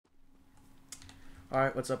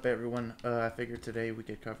Alright, what's up everyone? I figured today we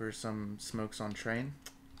could cover some smokes on train.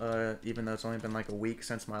 Even though it's only been like a week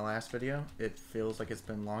since my last video, it feels like it's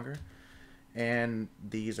been longer. And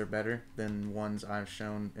these are better than ones I've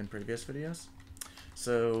shown in previous videos.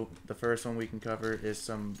 So the first one we can cover is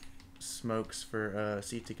some smokes for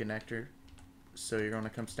CT connector. So you're going to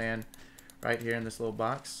come stand right here in this little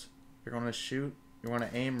box. You're going to shoot. You're going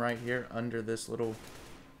to aim right here under this little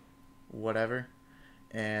whatever.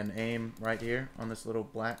 And aim right here on this little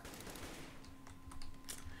black.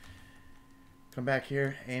 Come back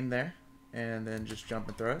here, aim there, and then just jump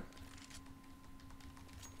and throw it.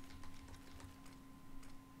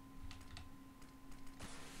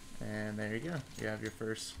 And there you go. You have your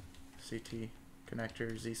first CT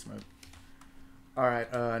connector Z smoke. Alright,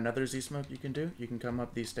 another Z smoke you can do. You can come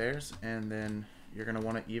up these stairs and then you're going to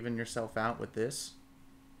want to even yourself out with this.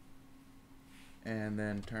 And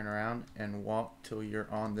then turn around and walk till you're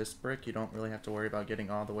on this brick. You don't really have to worry about getting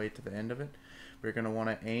all the way to the end of it. But you're going to want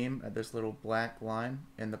to aim at this little black line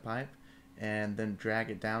in the pipe and then drag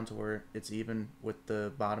it down to where it's even with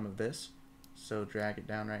the bottom of this. So drag it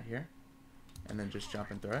down right here and then just jump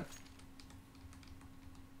and throw it.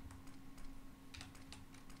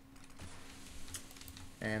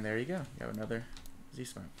 And there you go. You have another Z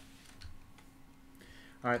smoke.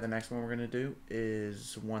 Alright, the next one we're going to do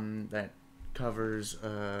is one that covers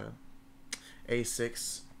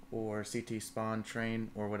A6 or CT spawn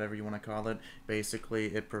train or whatever you want to call it. Basically,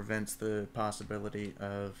 it prevents the possibility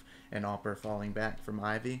of an AWPer falling back from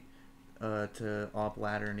Ivy to AWP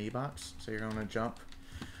ladder and E-box. So you're going to jump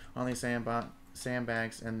on these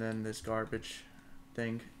sandbags and then this garbage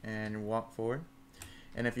thing and walk forward.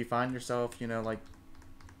 And if you find yourself, you know, like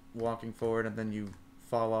walking forward and then you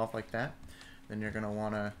fall off like that, then you're going to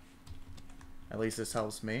want to, at least this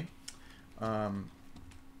helps me,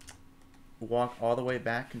 walk all the way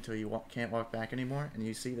back until you can't walk back anymore, and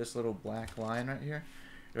you see this little black line right here.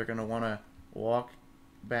 You're going to want to walk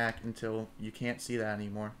back until you can't see that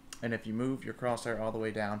anymore, and if you move your crosshair all the way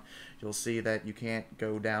down, you'll see that you can't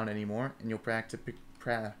go down anymore, and you'll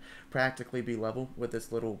practically be level with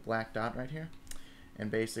this little black dot right here. And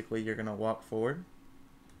basically you're going to walk forward,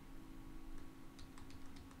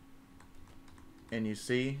 and you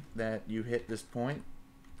see that you hit this point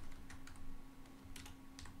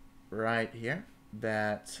right here,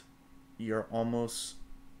 that you're almost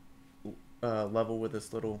level with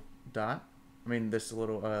this little dot. This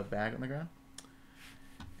little bag on the ground.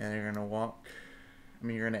 And you're gonna walk.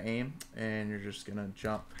 You're gonna aim, and you're just gonna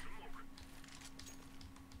jump.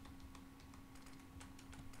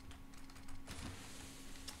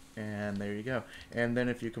 And there you go. And then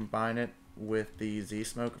if you combine it with the Z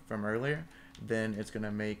smoke from earlier, then it's going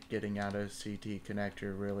to make getting out of CT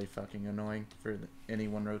connector really fucking annoying for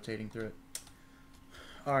anyone rotating through it.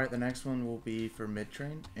 Alright, the next one will be for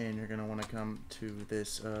mid-train, and you're going to want to come to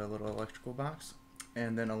this little electrical box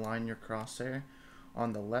and then align your crosshair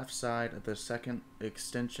on the left side of the second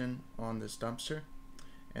extension on this dumpster,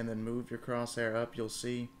 and then move your crosshair up. You'll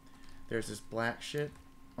see there's this black shit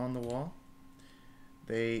on the wall.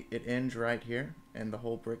 It ends right here and the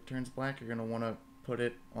whole brick turns black. You're going to want to put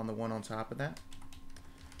it on the one on top of that.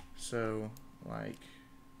 So like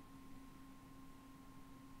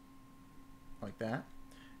that.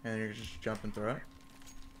 And you're just jump and throw it.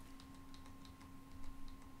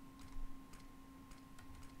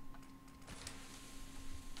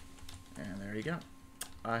 And there you go.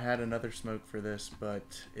 I had another smoke for this,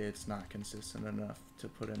 but it's not consistent enough to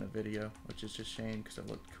put in a video, which is just a shame because it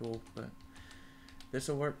looked cool, but this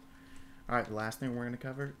will work. Alright, the last thing we're going to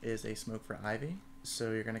cover is a smoke for Ivy.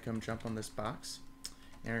 So you're going to come jump on this box,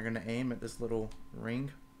 and you're going to aim at this little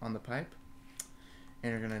ring on the pipe,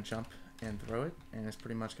 and you're going to jump and throw it, and it's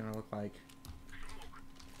pretty much going to look like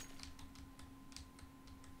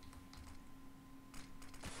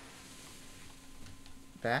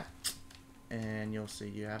that, and you'll see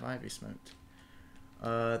you have Ivy smoked.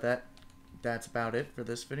 That's about it for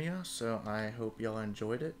this video, so I hope y'all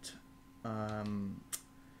enjoyed it.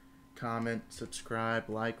 Comment, subscribe,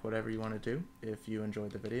 like, whatever you want to do if you enjoyed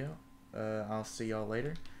the video. I'll see y'all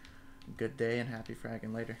later. Good day and happy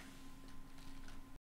fragging later.